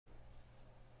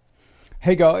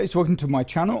Hey guys, welcome to my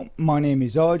channel. My name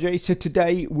is RJ. So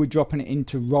today we're dropping it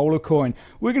into Rollercoin.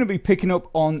 We're going to be picking up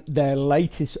on their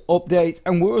latest updates,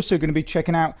 and we're also going to be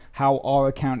checking out how our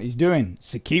account is doing.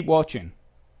 So keep watching.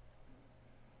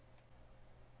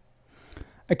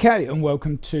 Okay, and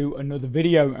welcome to another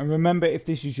video. And remember, if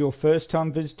this is your first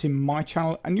time visiting my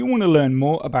channel and you want to learn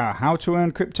more about how to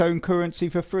earn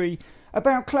cryptocurrency for free,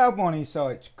 about cloud mining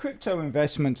sites, crypto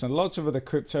investments, and lots of other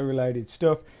crypto related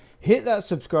stuff, hit that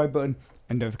subscribe button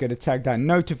and don't forget to tag that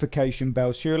notification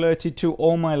bell so you're alerted to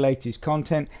all my latest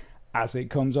content as it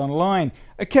comes online.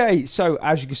 Okay, so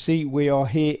as you can see, we are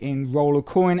here in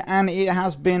Rollercoin, and it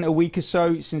has been a week or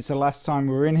so since the last time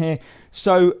we were in here.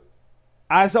 So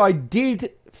as I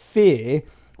did fear,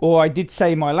 or I did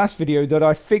say in my last video, that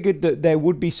I figured that there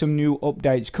would be some new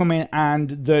updates coming,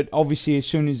 and that obviously as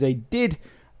soon as they did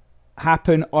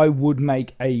happen I would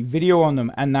make a video on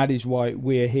them, and that is why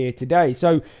we're here today.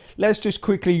 So let's just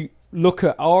quickly look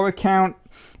at our account.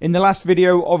 In the last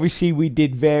video, obviously we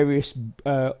did various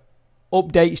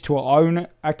updates to our own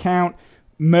account,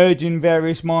 merging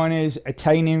various miners,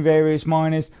 attaining various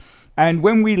miners, and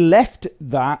when we left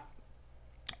that,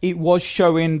 it was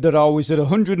showing that I was at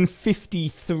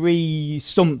 153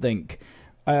 something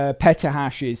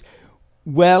petahashes.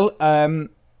 Well,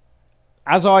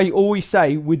 as I always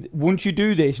say, once you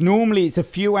do this, normally it's a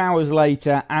few hours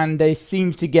later and there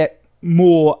seems to get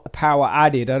more power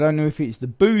added. I don't know if it's the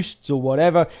boosts or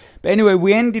whatever, but anyway,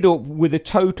 we ended up with a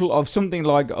total of something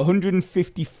like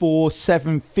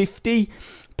 154,750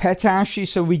 petahashes.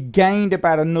 So we gained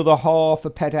about another half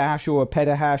a petahash or a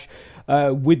petahash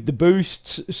with the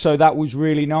boosts, so that was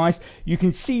really nice. You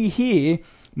can see here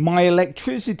my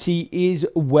electricity is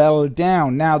well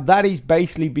down. Now that is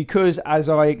basically because, as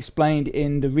I explained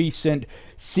in the recent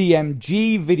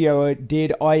CMG video I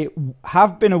did, I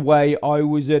have been away. I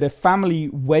was at a family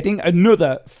wedding,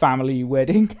 another family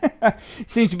wedding.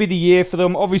 Seems to be the year for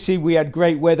them. Obviously we had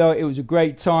great weather, it was a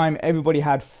great time, everybody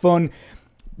had fun,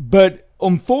 but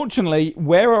unfortunately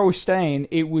where I was staying,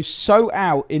 it was so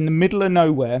out in the middle of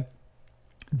nowhere.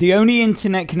 The only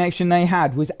internet connection they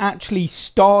had was actually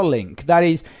Starlink. That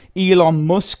is Elon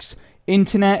Musk's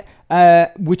internet,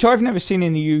 which I've never seen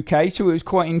in the UK. So it was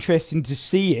quite interesting to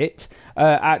see it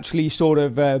actually sort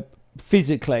of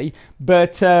physically.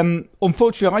 But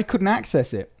unfortunately, I couldn't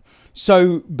access it.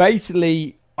 So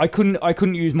basically, I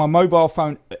couldn't use my mobile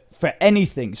phone for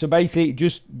anything. So basically, it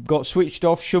just got switched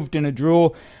off, shoved in a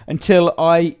drawer until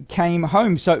I came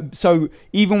home. So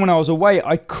even when I was away,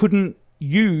 I couldn't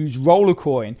use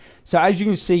Rollercoin. So as you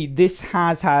can see, this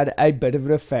has had a bit of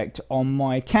an effect on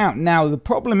my account. Now the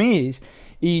problem is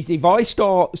if I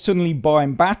start suddenly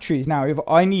buying batteries, now if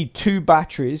I need 2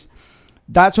 batteries,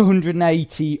 that's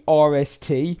 180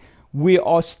 RST. We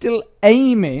are still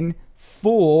aiming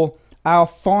for our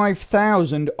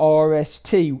 5,000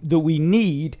 RST that we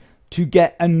need to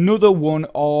get another one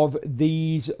of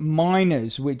these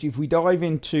miners, which if we dive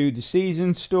into the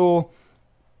season store,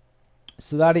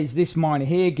 so that is this miner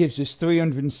here, gives us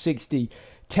 360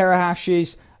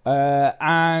 terahashes,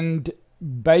 and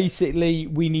basically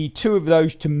we need 2 of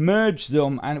those to merge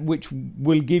them, and which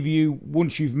will give you,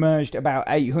 once you've merged, about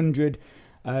 800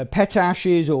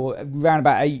 petahashes, or around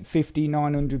about 850,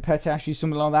 900 petahashes,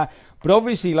 something like that. But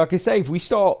obviously, like I say, if we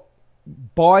start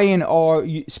buying or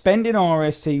spending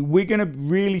RST, we're going to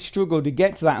really struggle to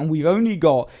get to that, and we've only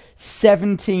got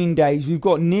 17 days. We've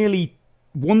got nearly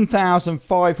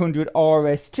 1,500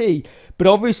 RST, but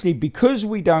obviously because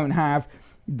we don't have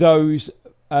those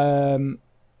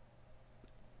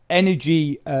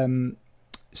energy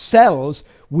cells,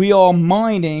 we are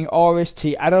mining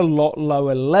RST at a lot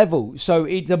lower level. So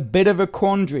it's a bit of a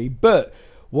quandary. But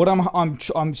what I'm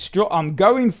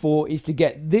going for is to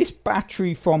get this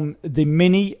battery from the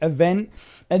mini event,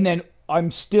 and then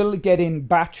I'm still getting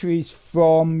batteries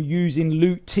from using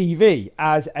Loot TV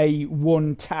as a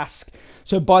one task.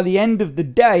 So by the end of the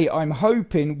day, I'm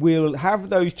hoping we'll have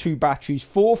those 2 batteries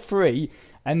for free,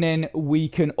 and then we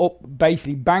can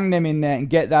basically bang them in there and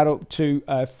get that up to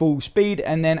full speed.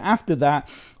 And then after that,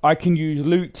 I can use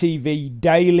Loot TV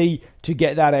daily to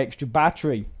get that extra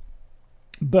battery.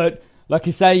 But like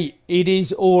I say, it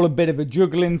is all a bit of a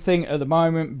juggling thing at the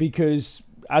moment, because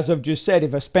as I've just said,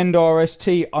 if I spend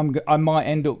RST, I might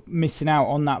end up missing out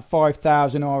on that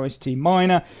 5,000 RST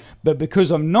miner. But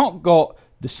because I've not got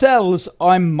the cells,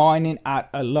 I'm mining at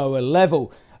a lower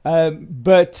level.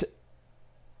 But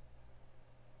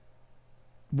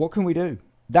what can we do?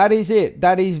 That is it.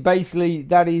 That is basically,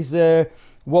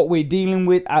 what we're dealing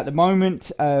with at the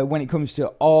moment when it comes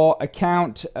to our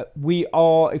account. We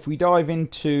are, if we dive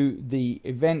into the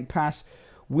event pass,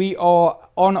 we are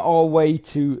on our way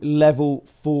to level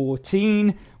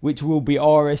 14, which will be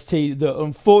RST, that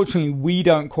unfortunately we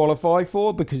don't qualify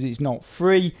for because it's not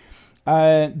free.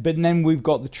 But then we've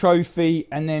got the trophy,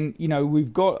 and then, you know,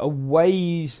 we've got a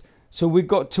ways. So we've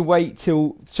got to wait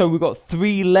till, so we've got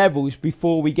 3 levels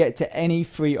before we get to any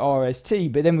free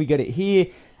RST. But then we get it here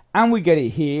and we get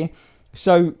it here.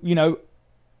 So, you know,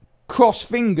 cross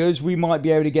fingers, we might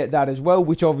be able to get that as well,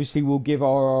 which obviously will give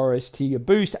our RST a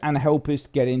boost and help us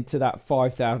get into that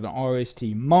 5,000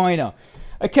 RST miner.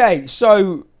 Okay,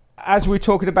 so as we're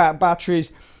talking about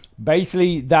batteries,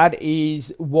 basically that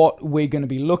is what we're going to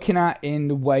be looking at in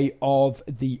the way of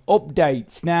the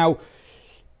updates. Now,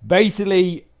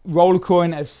 basically,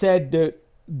 Rollercoin have said that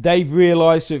they've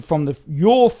realized that from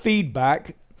your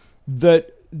feedback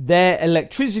that their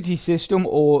electricity system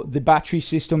or the battery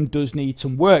system does need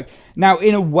some work. Now,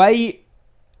 in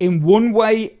one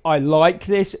way, I like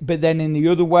this, but then in the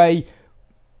other way,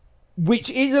 which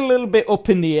is a little bit up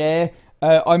in the air,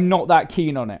 I'm not that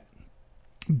keen on it.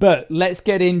 But let's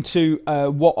get into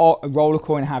what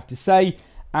Rollercoin have to say,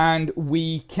 and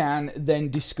we can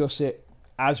then discuss it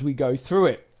as we go through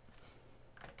it.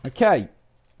 Okay,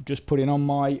 just putting on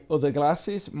my other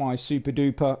glasses, my super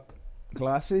duper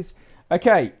glasses.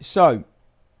 Okay, so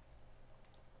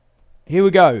here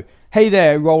we go. Hey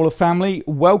there, Roller family.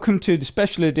 Welcome to the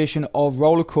special edition of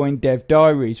Rollercoin Dev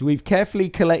Diaries. We've carefully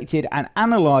collected and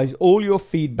analysed all your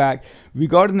feedback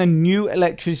regarding the new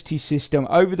electricity system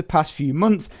over the past few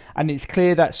months, and it's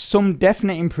clear that some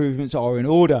definite improvements are in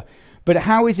order. But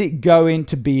how is it going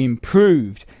to be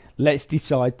improved? Let's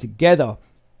decide together.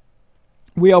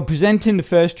 We are presenting the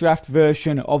first draft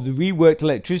version of the reworked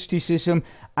electricity system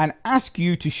and ask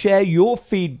you to share your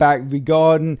feedback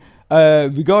regarding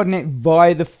it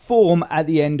via the form at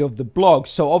the end of the blog.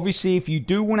 So obviously, if you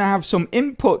do want to have some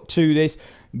input to this,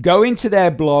 go into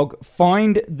their blog,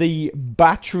 find the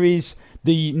batteries,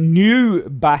 the new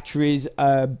batteries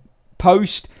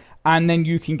post, and then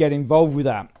you can get involved with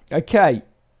that. Okay.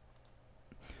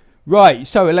 Right,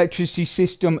 so electricity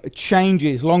system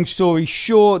changes. Long story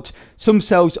short, some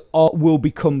cells will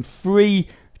become free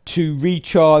to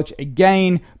recharge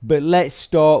again, but let's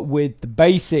start with the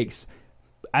basics.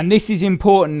 And this is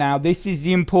important now. This is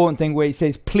the important thing where it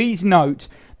says, please note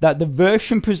that the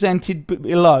version presented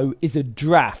below is a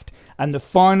draft and the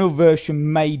final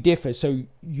version may differ. So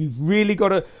you've really got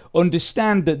to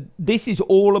understand that this is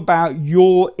all about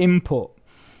your input.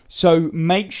 So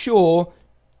make sure,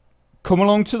 come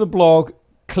along to the blog,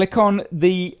 click on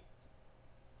the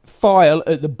file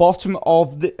at the bottom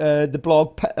of the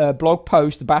blog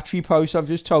post, the battery post I've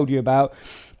just told you about,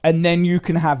 and then you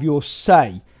can have your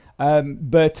say.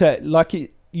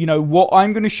 You know, what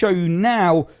I'm going to show you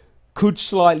now could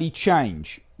slightly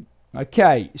change.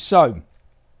 Okay, so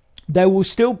there will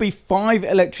still be 5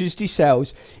 electricity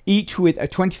cells, each with a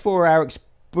 24-hour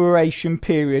expiration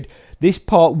period. This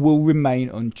part will remain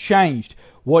unchanged.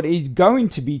 What is going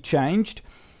to be changed?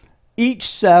 Each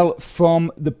cell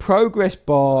from the progress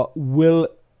bar will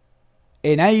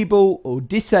enable or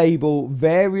disable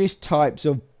various types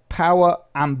of power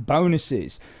and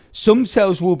bonuses. Some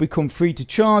cells will become free to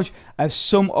charge, as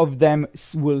some of them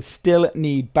will still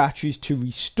need batteries to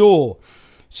restore.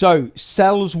 So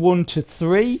cells 1 to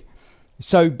 3.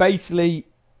 So basically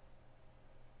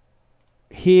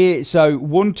here, so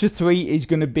 1 to 3 is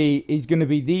going to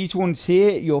be these ones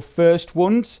here, your first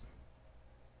ones,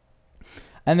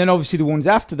 and then obviously the ones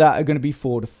after that are going to be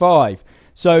 4 to 5.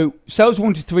 So cells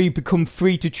 1 to 3 become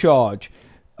free to charge.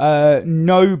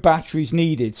 No batteries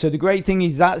needed. So the great thing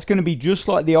is that's going to be just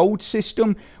like the old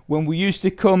system when we used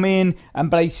to come in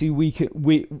and basically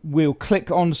we'll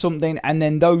click on something and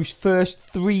then those first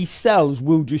 3 cells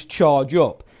will just charge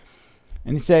up.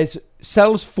 And it says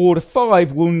cells 4 to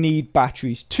 5 will need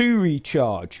batteries to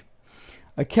recharge.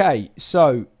 Okay,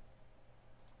 so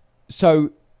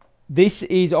this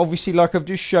is obviously, like I've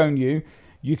just shown you.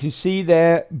 You can see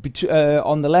there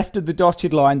on the left of the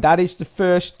dotted line, that is the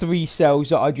first 3 cells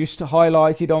that I just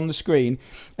highlighted on the screen.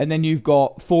 And then you've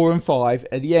got 4 and 5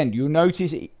 at the end. You'll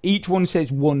notice each one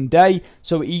says 1 day,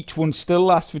 so each one still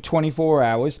lasts for 24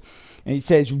 hours. And it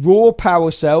says raw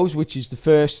power cells, which is the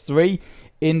first 3,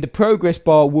 in the progress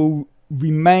bar will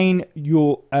retain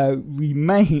your raw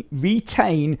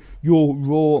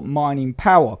mining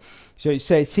power. So it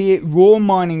says here, raw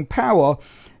mining power,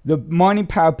 the mining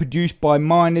power produced by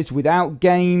miners without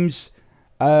games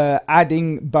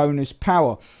adding bonus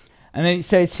power. And then it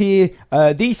says here,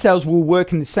 these cells will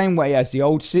work in the same way as the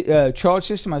old charge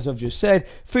system, as I've just said.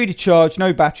 Free to charge,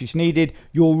 no batteries needed.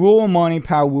 Your raw mining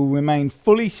power will remain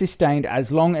fully sustained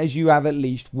as long as you have at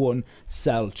least 1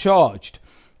 cell charged.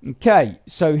 Okay,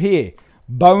 so here,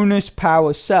 bonus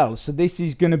power cells. So this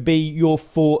is going to be your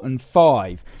 4 and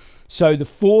 5. So the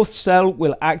 4th cell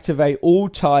will activate all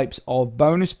types of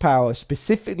bonus power,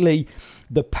 specifically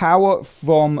the power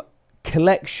from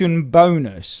collection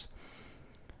bonus.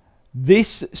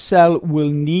 This cell will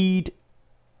need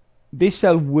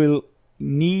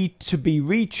to be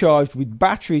recharged with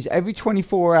batteries every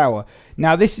 24 hours.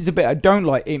 Now this is a bit I don't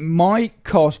like. It might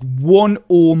cost 1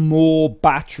 or more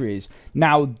batteries.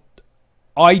 Now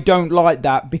I don't like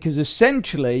that, because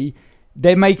essentially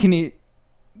they're making it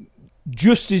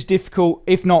just as difficult,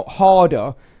 if not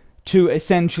harder, to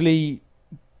essentially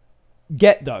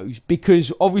get those,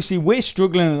 because obviously we're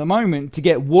struggling at the moment to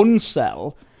get 1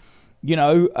 cell, you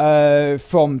know,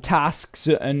 from tasks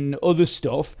and other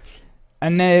stuff,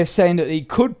 and they're saying that it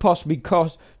could possibly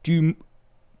cost you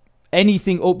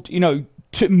anything up to, you know,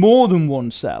 to more than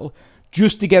 1 cell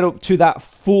just to get up to that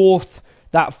fourth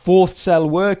cell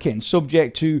working,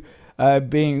 subject to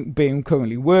being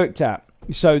currently worked at.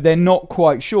 So they're not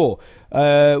quite sure.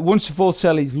 Once the 4th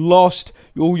cell is lost,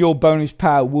 all your bonus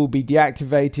power will be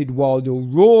deactivated while your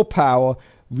raw power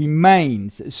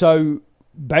remains. So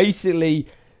basically,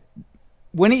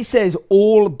 when it says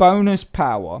all bonus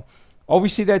power,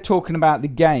 obviously they're talking about the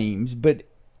games, but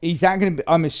is that going to be,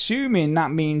 I'm assuming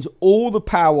that means all the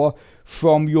power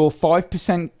from your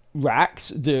 5% racks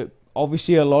that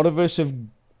obviously a lot of us have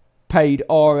paid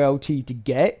RLT to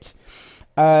get,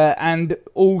 and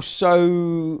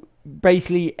also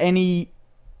basically any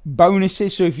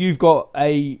bonuses. So if you've got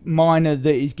a miner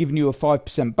that is giving you a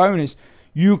 5% bonus,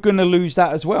 you're going to lose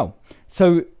that as well.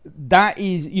 So that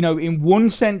is, you know, in one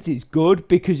sense it's good,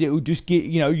 because it will just get,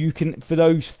 you know, you can, for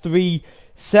those 3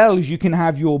 cells, you can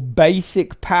have your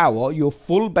basic power, your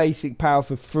full basic power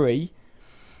for free.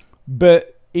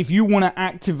 But if you want to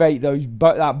activate those,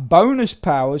 that bonus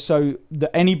power, so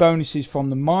that any bonuses from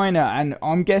the miner, and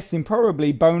I'm guessing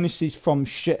probably bonuses from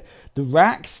the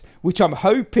racks, which I'm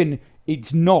hoping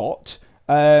it's not,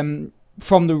 from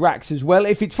the racks as well.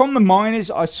 If it's from the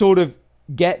miners, I sort of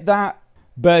get that.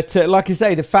 But like I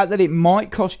say, the fact that it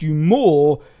might cost you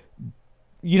more,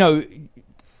 you know,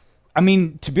 I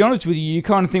mean, to be honest with you, you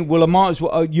kind of think, well,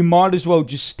 you might as well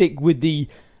just stick with the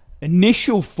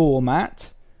initial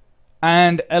format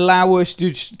and allow us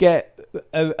to just get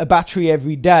a battery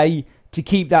every day to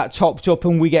keep that topped up,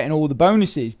 and we're getting all the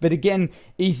bonuses. But again,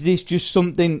 is this just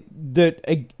something that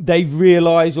they've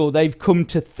realized, or they've come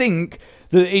to think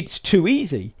that it's too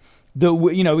easy? That,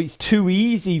 you know, it's too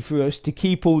easy for us to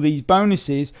keep all these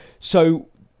bonuses. So,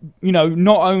 you know,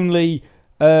 not only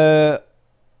are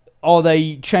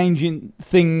they changing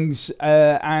things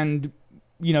and,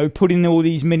 you know, putting all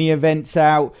these mini events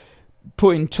out,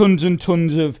 putting tons and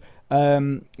tons of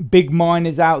big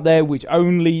miners out there, which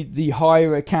only the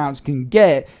higher accounts can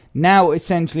get. Now,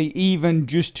 essentially, even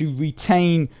just to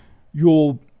retain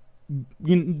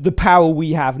the power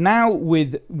we have now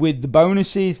with the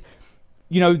bonuses,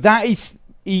 you know, that is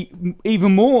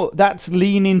even more, that's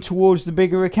leaning towards the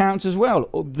bigger accounts as well.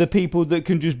 The people that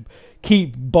can just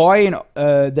keep buying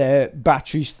their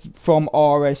batteries from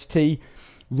RST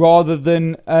rather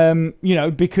than, you know,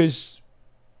 because,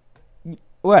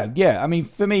 well, yeah, I mean,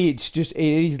 for me, it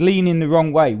is leaning the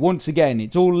wrong way. Once again,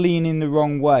 it's all leaning the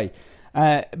wrong way.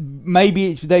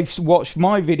 Maybe they've watched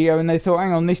my video and they thought,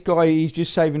 hang on, this guy, he's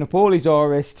just saving up all his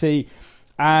RST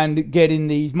and getting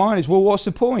these miners. Well, what's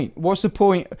the point? What's the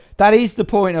point? That is the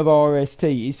point of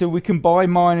RST, so we can buy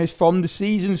miners from the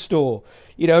season store.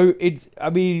 You know, it's, I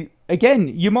mean, again,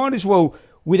 you might as well,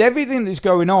 with everything that's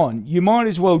going on, you might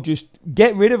as well just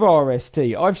get rid of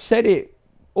RST. I've said it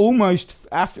almost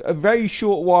after a very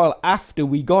short while after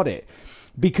we got it,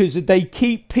 because they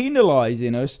keep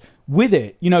penalizing us with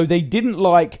it. You know, they didn't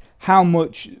like how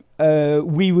much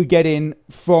we were getting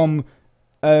from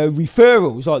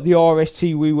referrals, like the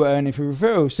RST we were earning for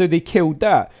referrals, so they killed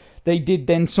that. They did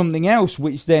then something else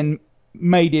which then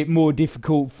made it more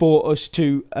difficult for us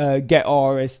to get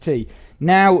RST.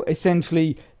 Now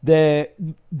essentially then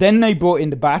they brought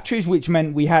in the batteries, which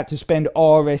meant we had to spend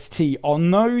RST on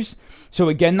those. So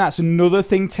again, that's another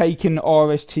thing taking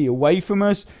RST away from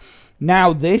us.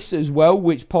 Now this as well,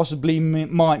 which possibly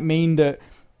might mean that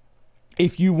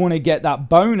if you want to get that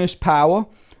bonus power,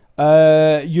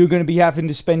 you're going to be having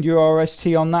to spend your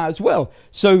RST on that as well.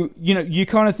 So, you know, you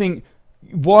kind of think,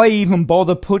 why even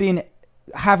bother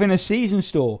having a season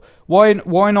store? Why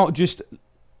not just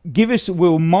give us,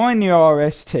 we'll mine the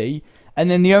RST,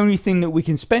 and then the only thing that we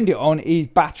can spend it on is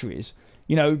batteries.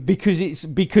 You know, because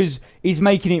it's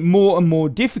making it more and more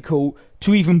difficult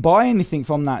to even buy anything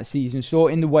from that season store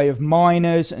in the way of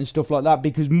miners and stuff like that,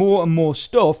 because more and more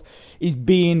stuff is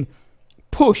being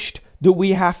pushed that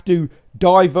we have to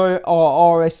divert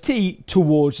our RST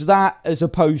towards that, as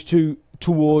opposed to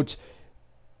towards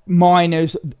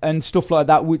miners and stuff like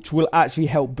that, which will actually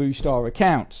help boost our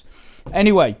accounts.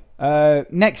 Anyway,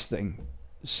 next thing.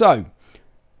 So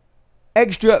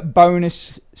extra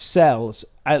bonus cells,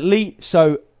 at least.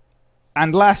 So,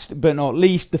 and last but not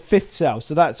least, the 5th cell.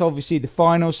 So that's obviously the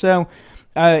final cell.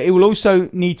 It will also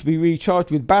need to be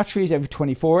recharged with batteries every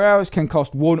 24 hours, can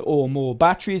cost 1 or more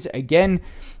batteries. Again,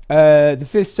 the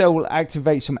 5th cell will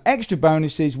activate some extra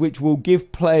bonuses which will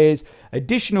give players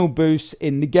additional boosts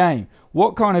in the game.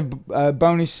 What kind of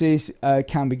bonuses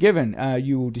can be given?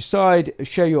 You will decide.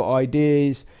 Share your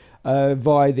ideas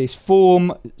via this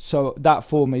form. So that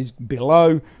form is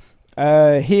below.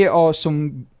 Here are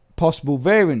some possible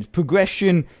variants.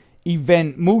 Progression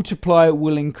event multiplier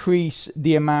will increase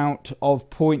the amount of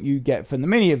point you get from the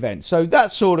mini event. So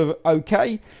that's sort of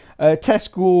okay.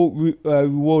 Task wall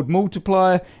reward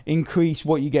multiplier, increase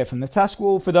what you get from the task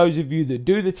wall. For those of you that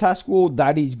do the task wall,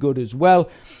 that is good as well.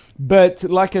 But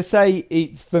like I say,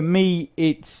 it's, for me,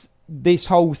 it's this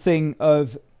whole thing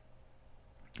of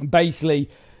basically,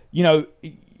 you know,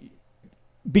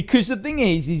 because the thing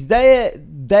is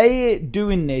they're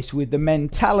doing this with the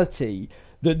mentality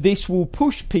that this will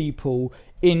push people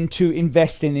into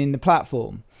investing in the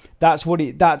platform. That's what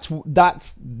it.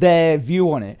 That's their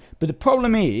view on it. But the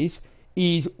problem is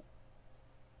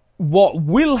what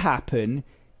will happen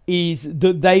is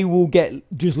that they will get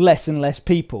just less and less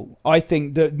people. I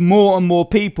think that more and more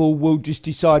people will just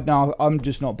decide, no, I'm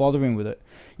just not bothering with it.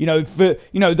 You know, for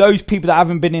those people that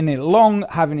haven't been in it long,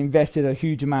 haven't invested a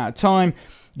huge amount of time.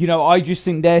 You know, I just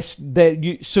think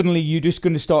suddenly you're just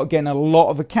going to start getting a lot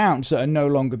of accounts that are no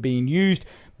longer being used,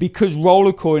 because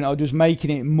Rollercoin are just making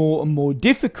it more and more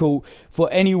difficult for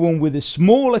anyone with a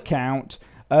small account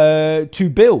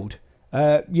to build,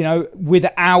 you know,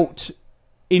 without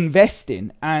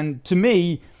investing. And for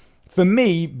me,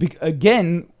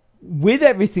 again, with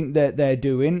everything that they're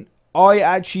doing, I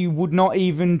actually would not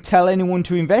even tell anyone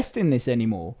to invest in this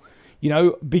anymore, you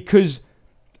know, because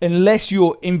unless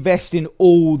you're investing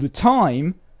all the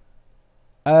time,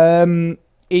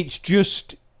 it's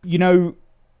just, you know,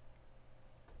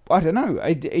 I don't know.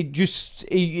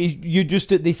 You're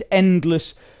just at this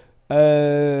endless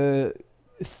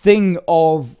thing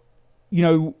of, you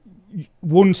know,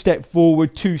 1 step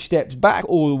forward, 2 steps back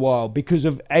all the while, because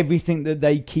of everything that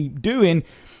they keep doing,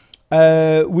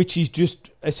 which is just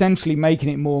essentially making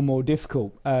it more and more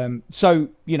difficult. So,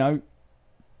 you know,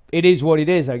 it is what it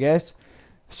is, I guess.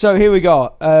 So here we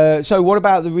go. So what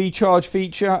about the recharge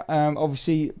feature?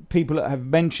 Obviously, people that have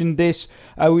mentioned this.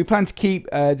 We plan to keep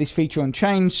this feature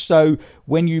unchanged. So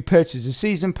when you purchase a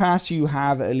season pass, you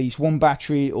have at least 1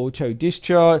 battery auto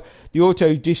discharge. The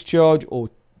auto discharge or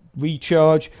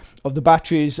recharge of the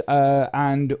batteries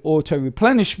and auto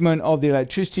replenishment of the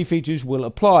electricity features will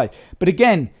apply. But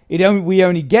again, we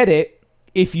only get it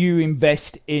if you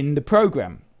invest in the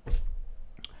program.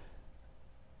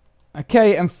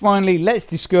 Okay, and finally, let's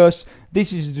discuss.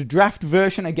 This is the draft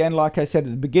version. Again, like I said at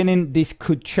the beginning, this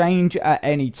could change at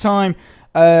any time.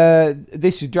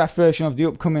 This is a draft version of the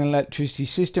upcoming electricity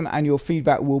system, and your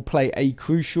feedback will play a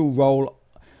crucial role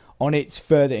on its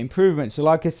further improvement. So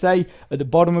like I say, at the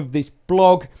bottom of this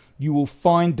blog, you will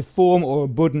find the form or a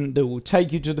button that will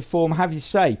take you to the form. Have your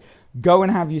say. Go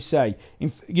and have your say.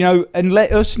 You know, and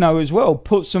let us know as well.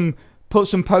 Put some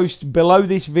posts below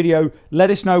this video.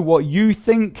 Let us know what you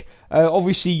think.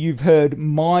 Obviously, you've heard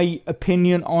my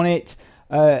opinion on it.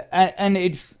 And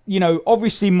it's, you know,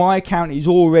 obviously my account is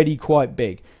already quite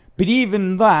big. But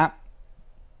even that,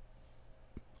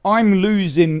 I'm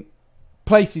losing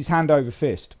places hand over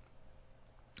fist,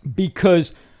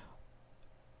 because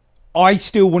I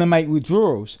still want to make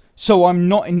withdrawals. So I'm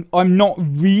not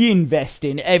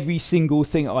reinvesting every single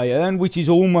thing I earn, which is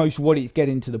almost what it's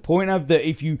getting to the point of, that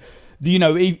if you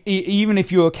know, even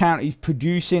if your account is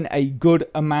producing a good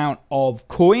amount of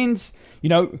coins, you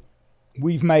know,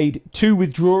 we've made 2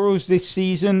 withdrawals this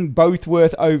season, both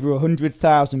worth over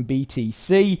 100,000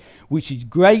 BTC, which is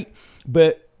great.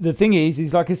 But the thing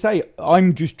is like I say,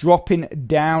 I'm just dropping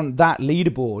down that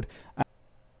leaderboard.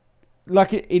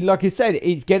 Like I said,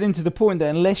 it's getting to the point that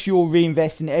unless you're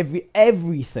reinvesting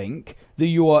everything that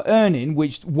you are earning,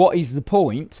 which, what is the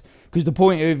point? Because the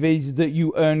point of it is that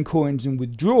you earn coins and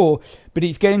withdraw, but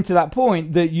it's getting to that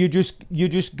point that you're just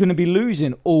going to be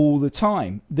losing all the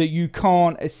time. That you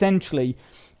can't essentially,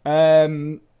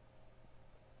 you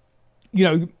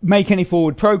know, make any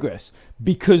forward progress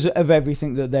because of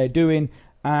everything that they're doing,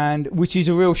 and which is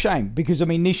a real shame. Because I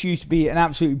mean, this used to be an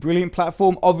absolutely brilliant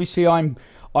platform. Obviously, I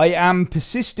am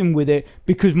persisting with it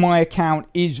because my account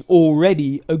is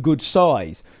already a good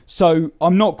size. So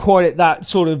I'm not quite at that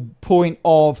sort of point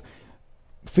of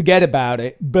forget about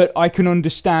it, but I can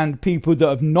understand people that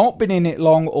have not been in it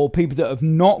long, or people that have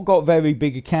not got very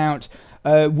big accounts,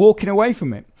 walking away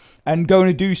from it and going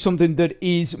to do something that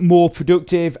is more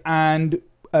productive and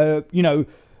you know,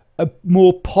 a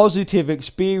more positive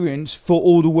experience for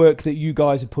all the work that you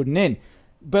guys are putting in.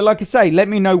 But like I say, let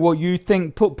me know what you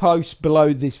think. Put posts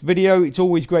below this video. It's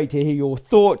always great to hear your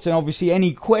thoughts, and obviously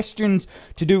any questions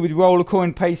to do with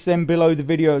Rollercoin, paste them below the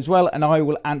video as well, and I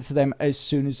will answer them as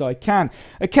soon as I can.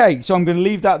 Okay, so I'm going to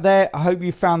leave that there. I hope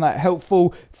you found that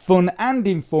helpful, fun and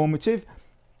informative.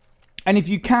 And if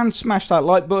you can smash that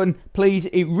like button, please,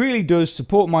 it really does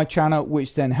support my channel,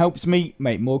 which then helps me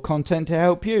make more content to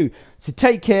help you. So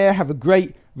take care, have a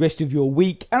great rest of your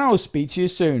week, and I'll speak to you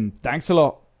soon. Thanks a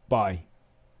lot. Bye.